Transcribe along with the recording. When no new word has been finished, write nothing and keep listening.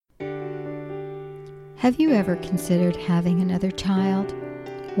Have you ever considered having another child?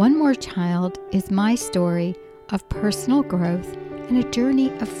 One More Child is my story of personal growth and a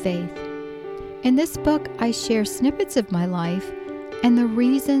journey of faith. In this book, I share snippets of my life and the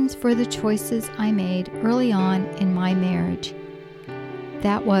reasons for the choices I made early on in my marriage.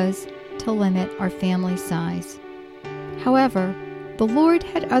 That was to limit our family size. However, the Lord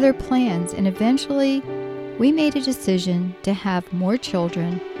had other plans, and eventually we made a decision to have more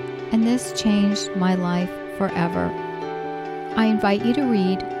children, and this changed my life forever. I invite you to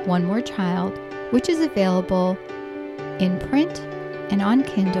read One More Child, which is available in print and on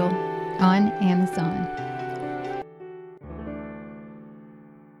Kindle on Amazon.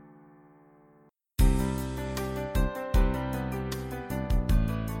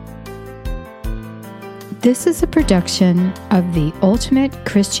 This is a production of the Ultimate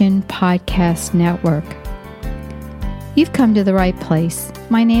Christian Podcast Network. You've come to the right place.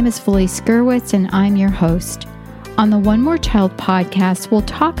 My name is Felice Gerwitz, and I'm your host. On the One More Child podcast, we'll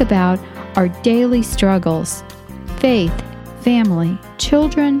talk about our daily struggles, faith, family,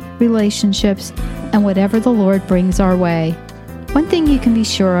 children, relationships, and whatever the Lord brings our way. One thing you can be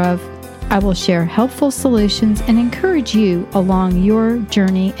sure of, I will share helpful solutions and encourage you along your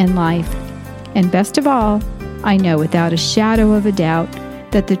journey in life. And best of all, I know without a shadow of a doubt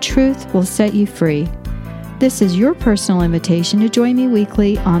that the truth will set you free. This is your personal invitation to join me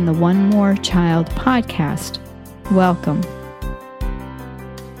weekly on the One More Child podcast. Welcome.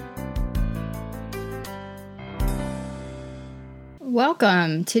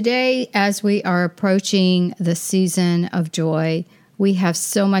 Welcome. Today, as we are approaching the season of joy, we have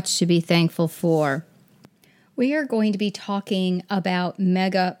so much to be thankful for. We are going to be talking about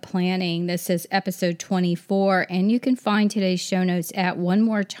mega planning. This is episode 24, and you can find today's show notes at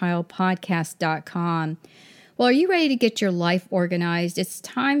onemorechildpodcast.com. Well, are you ready to get your life organized? It's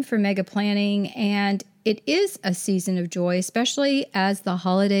time for mega planning, and it is a season of joy, especially as the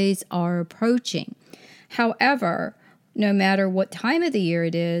holidays are approaching. However, no matter what time of the year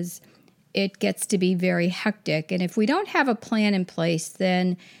it is, it gets to be very hectic. And if we don't have a plan in place,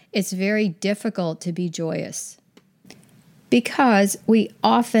 then it's very difficult to be joyous because we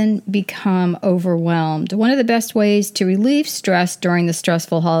often become overwhelmed. One of the best ways to relieve stress during the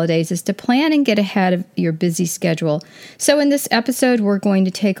stressful holidays is to plan and get ahead of your busy schedule. So in this episode, we're going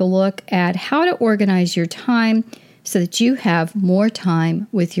to take a look at how to organize your time so that you have more time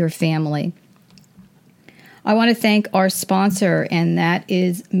with your family. I want to thank our sponsor, and that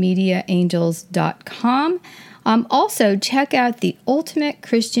is MediaAngels.com. Also, check out the Ultimate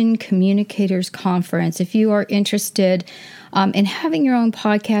Christian Communicators Conference if you are interested in having your own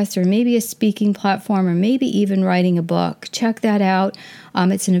podcast or maybe a speaking platform or maybe even writing a book. Check that out.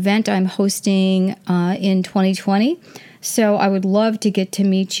 It's an event I'm hosting in 2020. So I would love to get to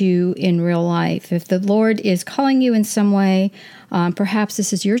meet you in real life. If the Lord is calling you in some way, perhaps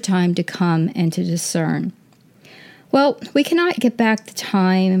this is your time to come and to discern. Well, we cannot get back the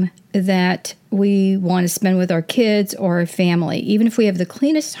time that we want to spend with our kids or our family. Even if we have the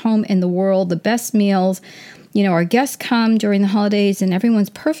cleanest home in the world, the best meals, our guests come during the holidays and everyone's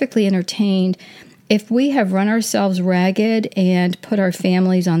perfectly entertained. If we have run ourselves ragged and put our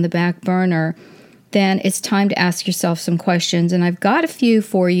families on the back burner, then it's time to ask yourself some questions. And I've got a few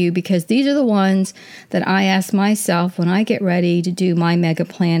for you because these are the ones that I ask myself when I get ready to do my mega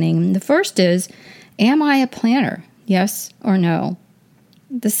planning. The first is, am I a planner? Yes or no?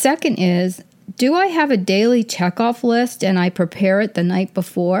 The second is, do I have a daily checkoff list and I prepare it the night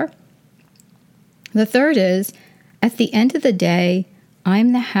before? The third is, at the end of the day,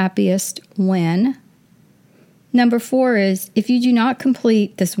 I'm the happiest when. Number 4 is, if you do not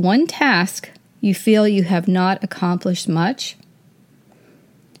complete this one task, you feel you have not accomplished much.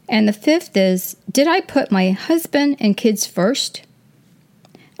 And the 5th is, did I put my husband and kids first?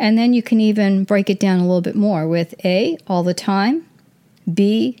 And then you can even break it down a little bit more with A, all the time,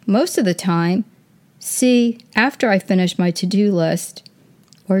 B, most of the time, C, after I finish my to-do list,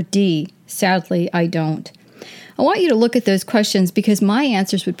 or D, sadly, I don't. I want you to look at those questions because my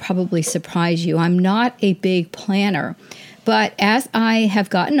answers would probably surprise you. I'm not a big planner, but as I have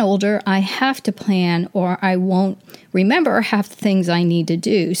gotten older, I have to plan or I won't remember half the things I need to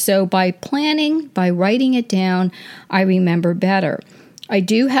do. So by planning, by writing it down, I remember better. I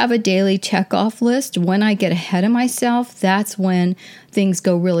do have a daily checkoff list. When I get ahead of myself, that's when things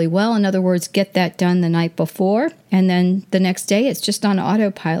go really well. In other words, get that done the night before, and then the next day it's just on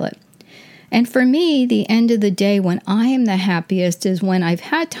autopilot. And for me, the end of the day when I am the happiest is when I've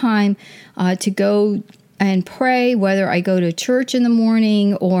had time to go and pray, whether I go to church in the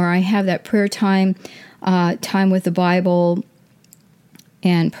morning or I have that prayer time with the Bible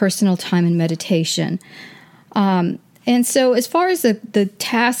and personal time and meditation. And so as far as the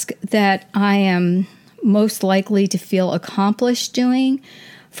task that I am most likely to feel accomplished doing,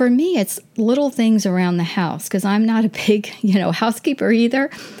 for me, it's little things around the house because I'm not a big, housekeeper either.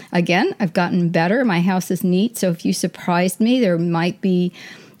 Again, I've gotten better. My house is neat. So if you surprised me, there might be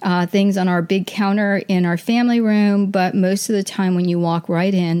things on our big counter in our family room. But most of the time when you walk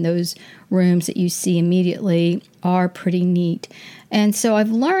right in, those rooms that you see immediately are pretty neat. And so I've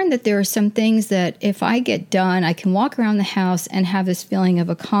learned that there are some things that if I get done, I can walk around the house and have this feeling of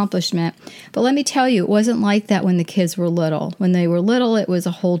accomplishment. But let me tell you, it wasn't like that when the kids were little. When they were little, it was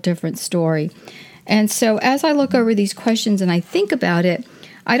a whole different story. And so as I look over these questions and I think about it,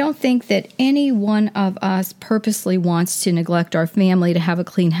 I don't think that any one of us purposely wants to neglect our family to have a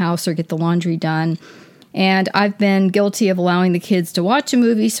clean house or get the laundry done. And I've been guilty of allowing the kids to watch a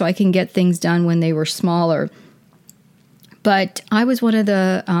movie so I can get things done when they were smaller. But I was one of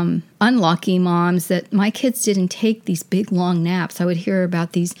the unlucky moms that my kids didn't take these big, long naps. I would hear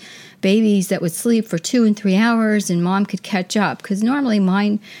about these babies that would sleep for 2 and 3 hours and mom could catch up because normally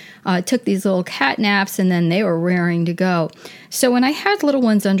mine took these little cat naps and then they were raring to go. So when I had little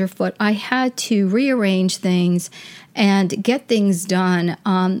ones underfoot, I had to rearrange things and get things done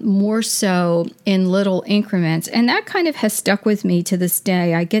more so in little increments. And that kind of has stuck with me to this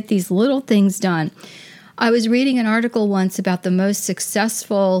day. I get these little things done. I was reading an article once about the most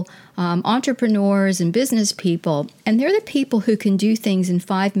successful entrepreneurs and business people, and they're the people who can do things in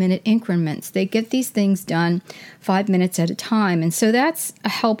 5-minute increments. They get these things done 5 minutes at a time, and so that's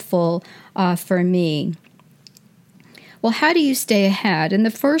helpful for me. Well, how do you stay ahead? And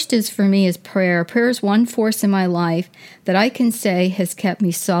the first is for me is prayer. Prayer is one force in my life that I can say has kept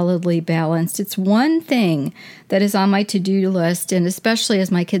me solidly balanced. It's one thing that is on my to-do list, and especially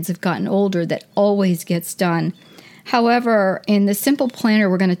as my kids have gotten older, that always gets done. However, in the simple planner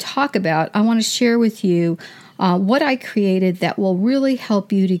we're going to talk about, I want to share with you what I created that will really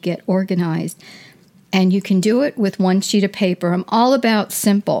help you to get organized. And you can do it with one sheet of paper. I'm all about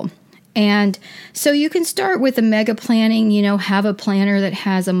simple. And so you can start with a mega planning, have a planner that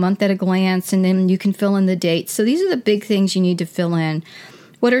has a month at a glance, and then you can fill in the dates. So these are the big things you need to fill in.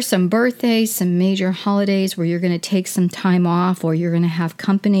 What are some birthdays, some major holidays where you're going to take some time off or you're going to have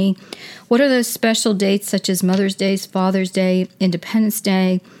company? What are those special dates such as Mother's Day, Father's Day, Independence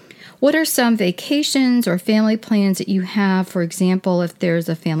Day? What are some vacations or family plans that you have? For example, if there's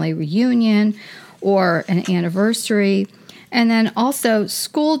a family reunion or an anniversary. And then also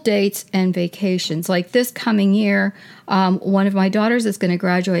school dates and vacations. Like this coming year, one of my daughters is going to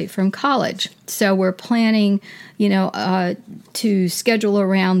graduate from college. So we're planning, to schedule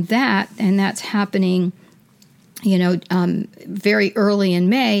around that. And that's happening, very early in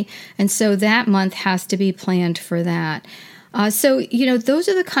May. And so that month has to be planned for that. So those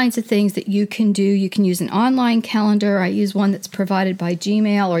are the kinds of things that you can do. You can use an online calendar. I use one that's provided by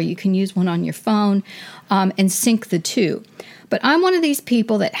Gmail, or you can use one on your phone and sync the two. But I'm one of these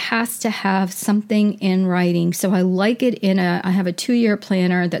people that has to have something in writing. So I like it I have a 2-year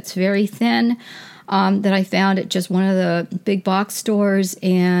planner that's very thin that I found at just one of the big box stores,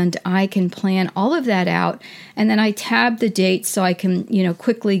 and I can plan all of that out. And then I tab the dates so I can,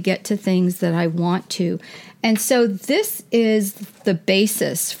 quickly get to things that I want to. And so this is the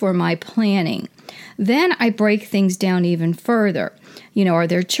basis for my planning. Then I break things down even further. Are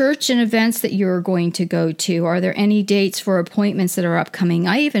there church and events that you're going to go to? Are there any dates for appointments that are upcoming?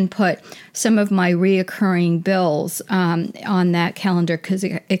 I even put some of my reoccurring bills on that calendar because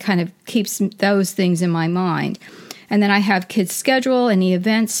it kind of keeps those things in my mind. And then I have kids' schedule, any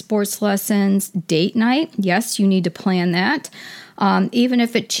events, sports lessons, date night. Yes, you need to plan that. Even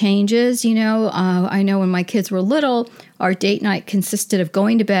if it changes, I know when my kids were little, our date night consisted of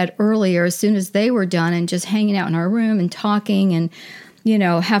going to bed earlier as soon as they were done and just hanging out in our room and talking and,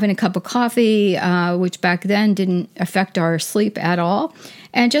 having a cup of coffee, which back then didn't affect our sleep at all,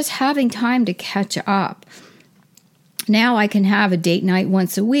 and just having time to catch up. Now I can have a date night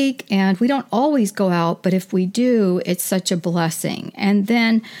once a week, and we don't always go out, but if we do, it's such a blessing. And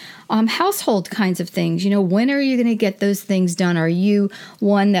then household kinds of things. When are you going to get those things done? Are you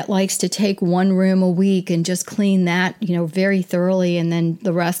one that likes to take one room a week and just clean that, very thoroughly, and then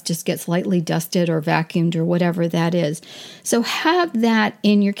the rest just gets lightly dusted or vacuumed or whatever that is? So have that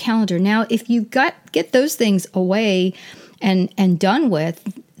in your calendar. Now, if you get those things away and done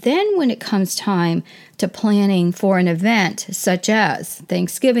with, then when it comes time to planning for an event such as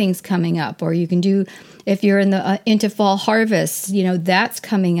Thanksgiving's coming up, or you can do, if you're into fall harvest, that's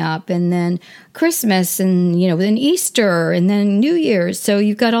coming up, and then Christmas, and then Easter, and then New Year's. So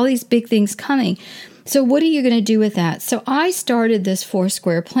you've got all these big things coming. So what are you going to do with that? So I started this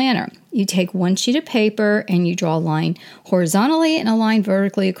 4-square planner. You take one sheet of paper and you draw a line horizontally and a line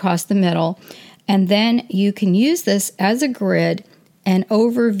vertically across the middle. And then you can use this as a grid and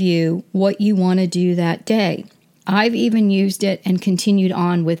overview what you want to do that day. I've even used it and continued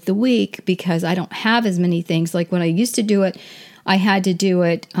on with the week because I don't have as many things. Like when I used to do it, I had to do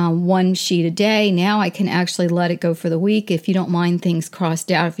it one sheet a day. Now I can actually let it go for the week if you don't mind things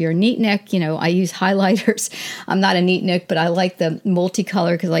crossed out. If you're a neatnik, I use highlighters. I'm not a neatnik, but I like the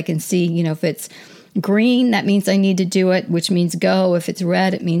multicolor because I can see, if it's green, that means I need to do it, which means go. If it's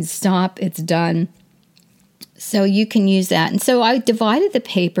red, it means stop, it's done. So you can use that. And so I divided the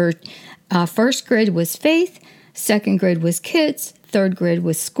paper. First grid was faith, second grid was kids, third grid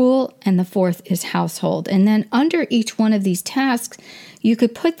was school, and the fourth is household. And then under each one of these tasks, you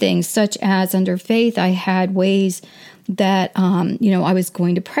could put things such as under faith, I had ways that, I was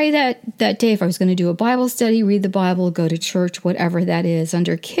going to pray that day. If I was going to do a Bible study, read the Bible, go to church, whatever that is.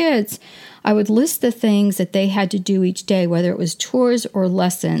 Under kids, I would list the things that they had to do each day, whether it was chores or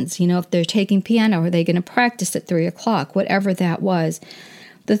lessons. If they're taking piano, are they going to practice at 3:00, whatever that was.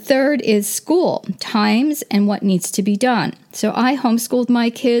 The third is school, times and what needs to be done. So I homeschooled my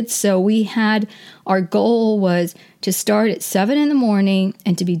kids, so our goal was to start at 7 in the morning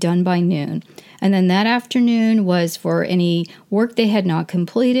and to be done by noon. And then that afternoon was for any work they had not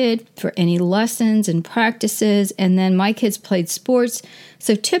completed, for any lessons and practices, and then my kids played sports.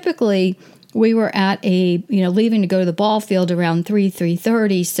 So typically we were at leaving to go to the ball field around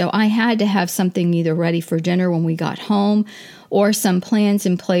 3:30, so I had to have something either ready for dinner when we got home or some plans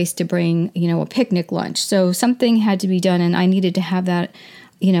in place to bring, a picnic lunch. So something had to be done, and I needed to have that,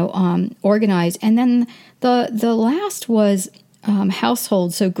 organized. And then the last was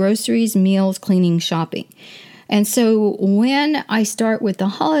household, so groceries, meals, cleaning, shopping. And so when I start with the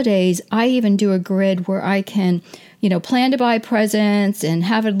holidays, I even do a grid where I can, plan to buy presents and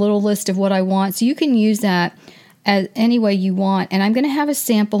have a little list of what I want. So you can use that as any way you want. And I'm going to have a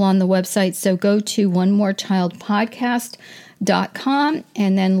sample on the website. So go to onemorechildpodcast.com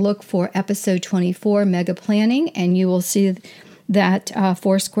and then look for episode 24, Mega Planning, and you will see that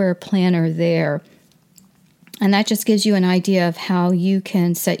 4-square planner there. And that just gives you an idea of how you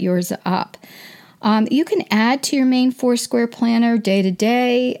can set yours up. You can add to your main 4-square planner day to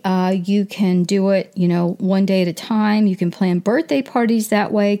day. You can do it, one day at a time. You can plan birthday parties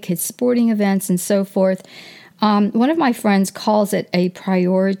that way, kids' sporting events, and so forth. One of my friends calls it a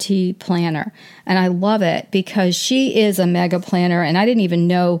priority planner, and I love it because she is a mega planner, and I didn't even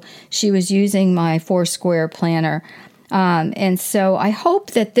know she was using my 4-square planner. And so I hope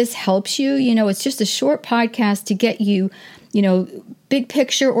that this helps you. It's just a short podcast to get you, big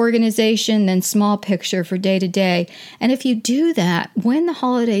picture organization, then small picture for day to day. And if you do that, when the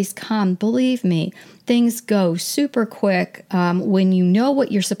holidays come, believe me, things go super quick when you know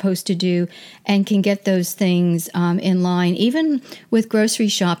what you're supposed to do and can get those things in line. Even with grocery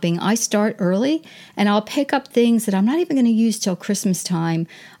shopping, I start early and I'll pick up things that I'm not even going to use till Christmas time,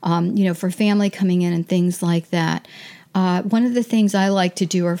 for family coming in and things like that. One of the things I like to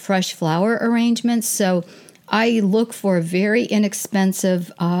do are fresh flower arrangements. So I look for very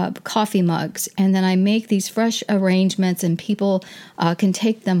inexpensive coffee mugs, and then I make these fresh arrangements, and people can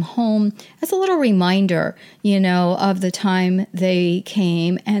take them home as a little reminder, of the time they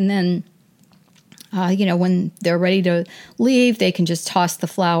came. And then, when they're ready to leave, they can just toss the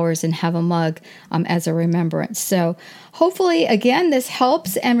flowers and have a mug as a remembrance. So hopefully, again, this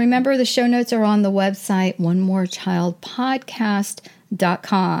helps. And remember, the show notes are on the website,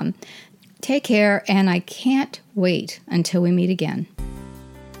 onemorechildpodcast.com. Take care, and I can't wait until we meet again.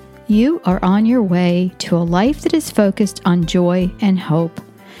 You are on your way to a life that is focused on joy and hope.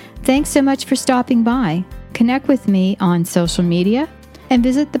 Thanks so much for stopping by. Connect with me on social media and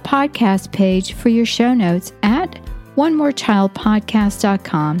visit the podcast page for your show notes at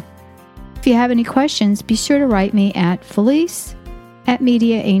onemorechildpodcast.com. If you have any questions, be sure to write me at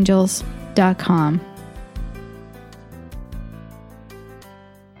Felice@mediaangels.com.